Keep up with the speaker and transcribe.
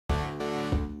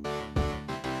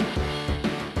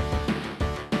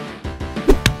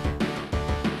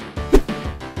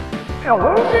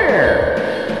Hello there!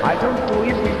 I don't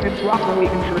believe we've been properly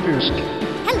introduced.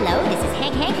 Hello, this is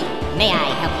Hank. May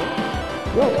I help you?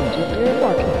 Welcome to Fair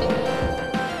Market.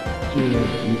 Here,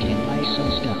 you can buy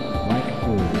some stuff, like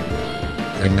food.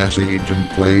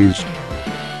 MSAgent Plays.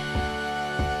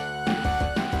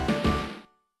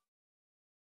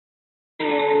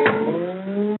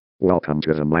 Welcome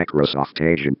to the Microsoft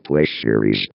Agent Plays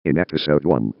series. In episode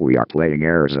 1, we are playing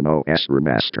Errors and OS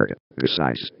Remastered.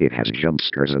 Besides, it has jump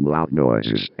scares and loud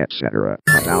noises, etc.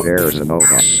 About Errors and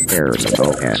OS. Errors and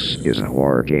OS is a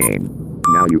horror game.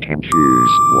 Now you can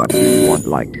choose what you want,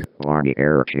 like Barney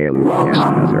Error Caillou S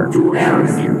Mother.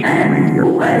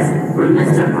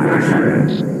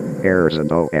 Errors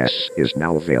and OS is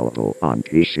now available on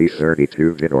PC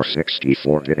 32-bit or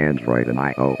 64-bit Android and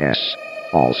iOS.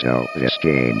 Also, this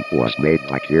game was made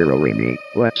by Remy.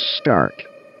 Let's start.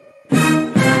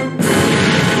 That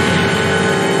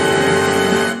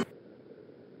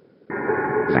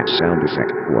sound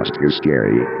effect was too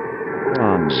scary.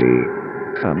 Fonzie,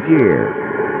 come here.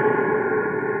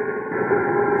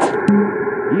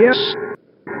 Yes?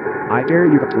 I dare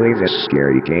you to play this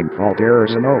scary game called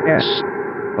Errors and OS.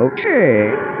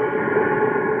 Okay.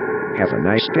 Have a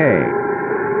nice day.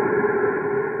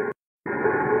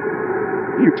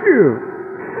 You too.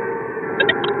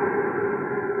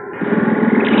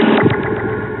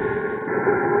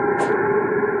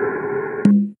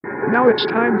 Now it's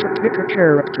time to pick a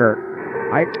character.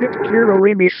 I picked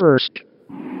Remy first.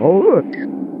 Oh look,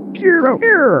 Hero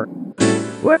here.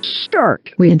 Let's start.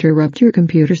 We interrupt your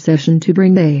computer session to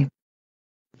bring a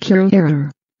Kiro error.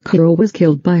 Kiro was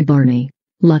killed by Barney.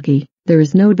 Lucky, there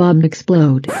is no bomb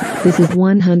explode. This is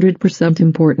 100%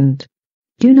 important.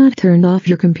 Do not turn off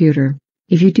your computer.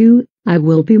 If you do, I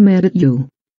will be mad at you.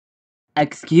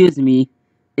 Excuse me.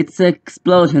 It's an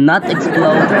explosion, not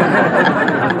explode.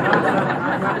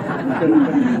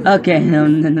 Okay, no,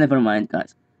 never mind,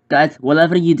 guys. Guys,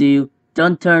 whatever you do,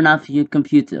 don't turn off your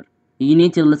computer. You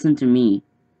need to listen to me.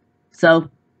 So,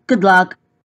 good luck.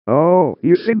 Oh,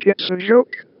 you think it's a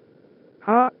joke?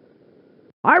 Huh?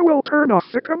 I will turn off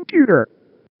the computer.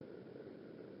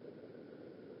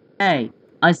 Hey,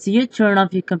 I see you turn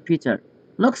off your computer.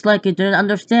 Looks like you didn't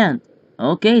understand.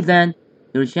 Okay then,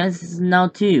 your chance is now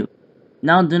 2.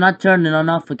 Now do not turn it on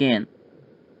off again.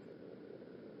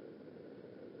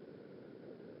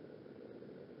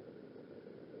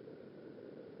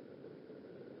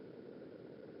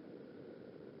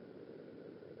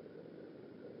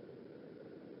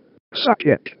 Suck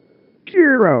it.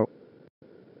 Hero.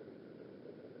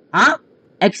 Huh?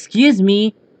 Excuse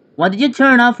me? Why did you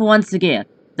turn off once again?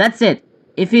 That's it.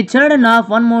 If you turn it off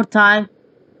one more time,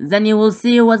 then you will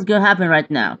see what's gonna happen right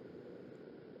now.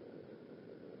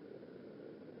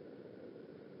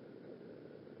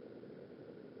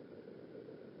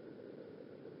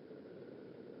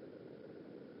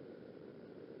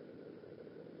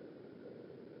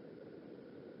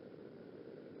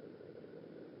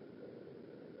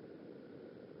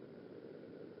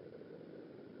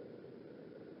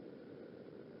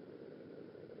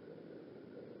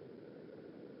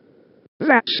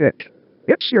 That's it.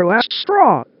 It's your last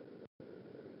straw.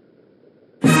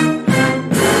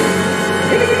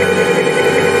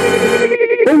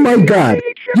 Oh my god!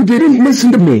 You didn't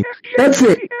listen to me! That's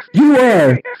it! You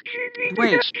are!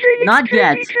 Wait, not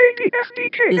yet.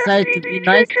 Decided to be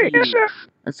nice to you.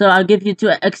 So I'll give you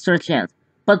 2 extra chances.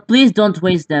 But please don't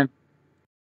waste them.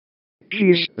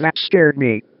 Jeez, that scared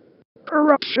me.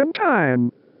 Corruption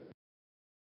time.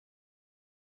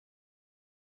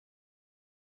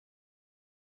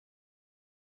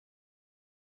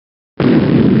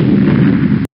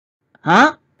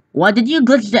 Huh? Why did you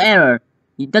glitch the error?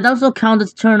 That also counts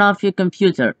as turn off your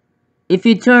computer. If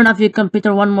you turn off your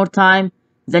computer one more time,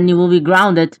 then you will be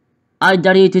grounded. I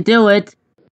dare you to do it.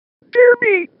 Dear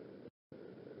me.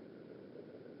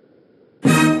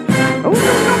 Oh no,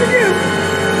 not again.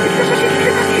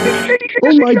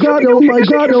 Oh my god, oh my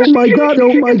god, oh my god,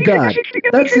 oh my god!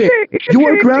 That's it! You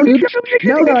are grounded!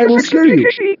 Now that I will scare you!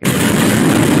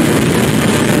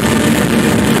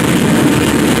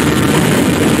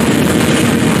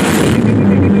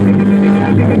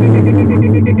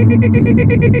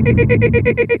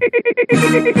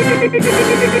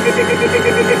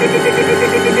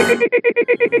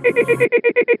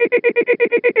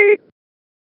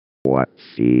 What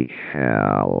the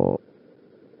hell?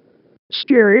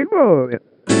 Scary mode.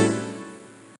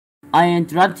 I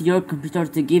interrupt your computer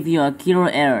to give you a killer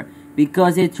error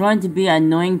because you're trying to be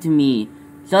annoying to me.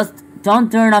 Just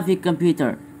don't turn off your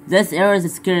computer. This error is a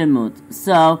scary mode.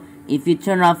 So, if you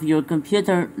turn off your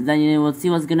computer, then you will see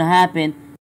what's gonna happen.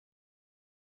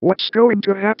 What's going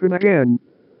to happen again?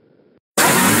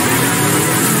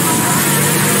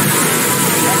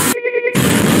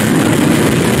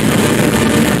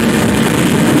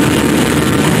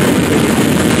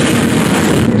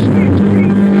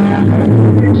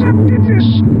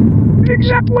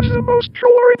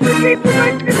 controller in the game when I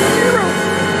picked Zero.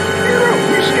 Zero,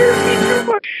 you scared me too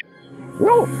much.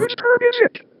 Well, whose turn is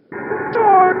it?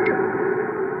 Dog.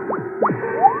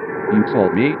 You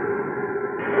called me?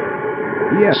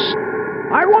 Yes.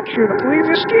 I want you to play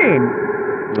this game.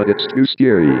 But it's too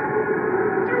scary.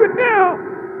 Do it now.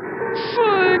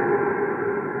 Fun.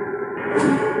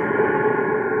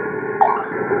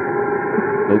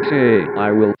 Okay,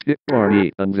 I will pick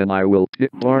Barney, and then I will pick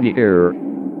Barney error.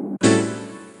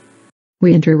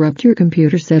 We interrupt your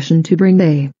computer session to bring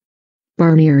a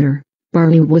Barney error.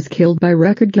 Barney was killed by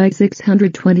Record Guy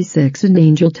 626 in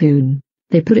Angel Tune.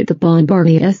 They put it upon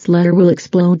Barney's letter will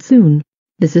explode soon.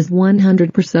 This is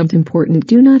 100% important.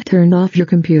 Do not turn off your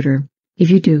computer. If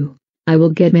you do, I will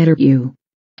get mad at you.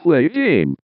 Play a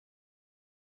game.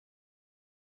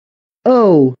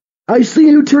 Oh, I see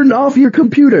you turned off your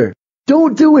computer.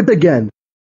 Don't do it again.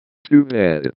 Too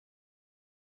bad.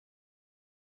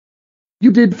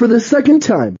 You did for the second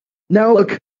time. Now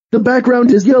look, the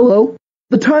background is yellow.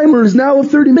 The timer is now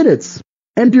 30 minutes.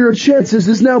 And your chances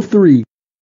is now 3.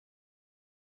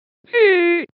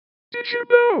 Hey, did you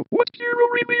know what Hero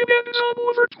Remastered is on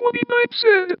over 29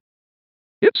 said?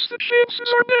 It's the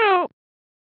chances are now.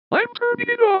 I'm turning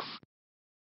it off.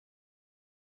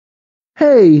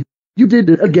 Hey, you did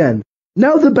it again.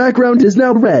 Now the background is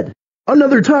now red.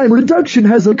 Another time reduction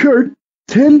has occurred.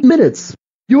 10 minutes.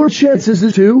 Your chances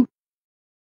is 2.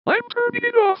 I'm turning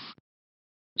it off.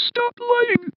 Stop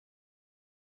lying.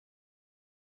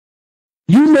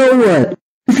 You know what?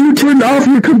 If you turn off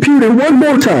your computer one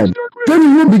more time, then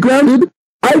you will be grounded.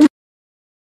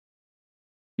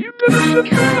 You better shut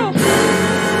your mouth.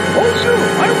 Also,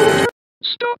 I will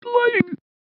stop lying.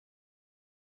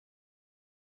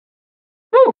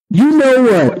 Oh, You know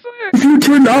what? what the heck? If you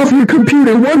turn off your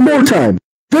computer one more time,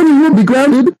 then you will be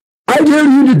grounded. I dare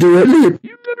you to do it.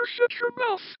 You better shut your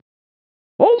mouth.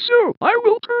 Also, I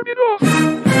will turn it off.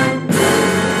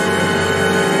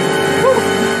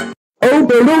 Oh,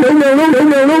 no, no, no, no, no, no, no,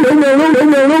 no, no, no, no, no, no,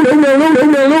 no,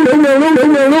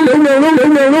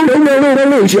 no, no,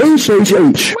 no, H.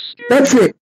 That's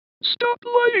it. Stop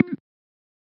lying.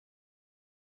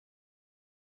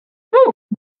 Oh,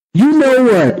 You know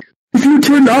what? If you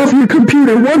turn off your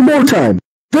computer one more time,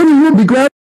 then you will be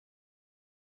grounded.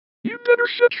 you better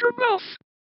shut your mouth.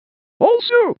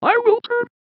 Also, I will turn.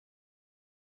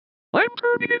 I'm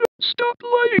turning it off. Stop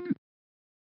lying.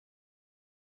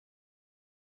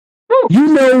 Oh, You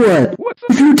know what? what the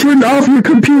If you turn off your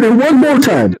computer one more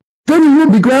time, then you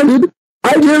will be grounded.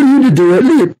 I dare you to do it.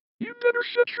 You better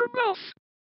shut your mouth.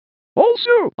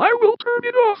 Also, I will turn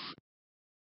it off.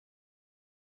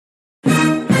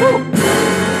 Oh,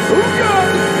 oh God!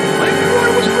 I knew I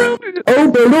was grounded. Oh,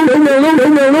 no, no, no, no, no, no, no,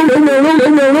 no, no, no, no, no,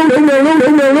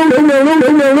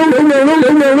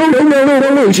 no, no,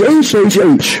 no,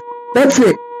 H. That's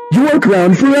it. You are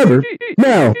grounded forever.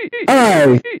 Now,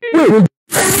 I will.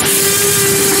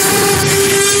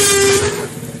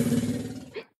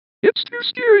 It's too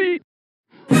scary.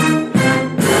 I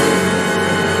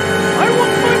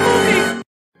want my mommy.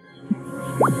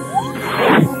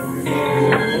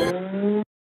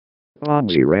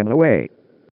 Fonzie ran away.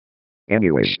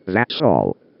 Anyways, that's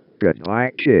all.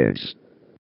 Goodbye, kids.